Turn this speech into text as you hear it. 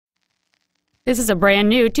This is a brand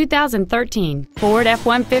new 2013 Ford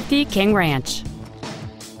F-150 King Ranch.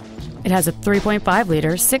 It has a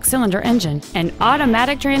 3.5-liter six-cylinder engine, an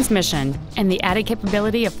automatic transmission, and the added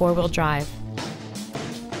capability of four-wheel drive.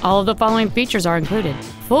 All of the following features are included: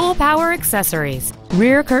 full power accessories,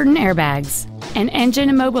 rear curtain airbags, an engine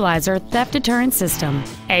immobilizer theft deterrent system,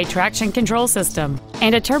 a traction control system,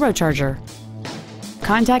 and a turbocharger.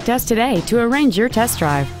 Contact us today to arrange your test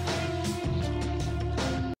drive.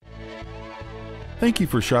 Thank you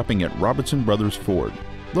for shopping at Robertson Brothers Ford,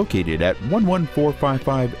 located at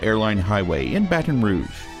 11455 Airline Highway in Baton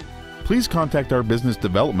Rouge. Please contact our business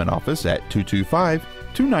development office at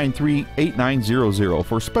 225-293-8900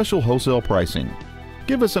 for special wholesale pricing.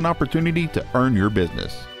 Give us an opportunity to earn your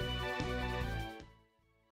business.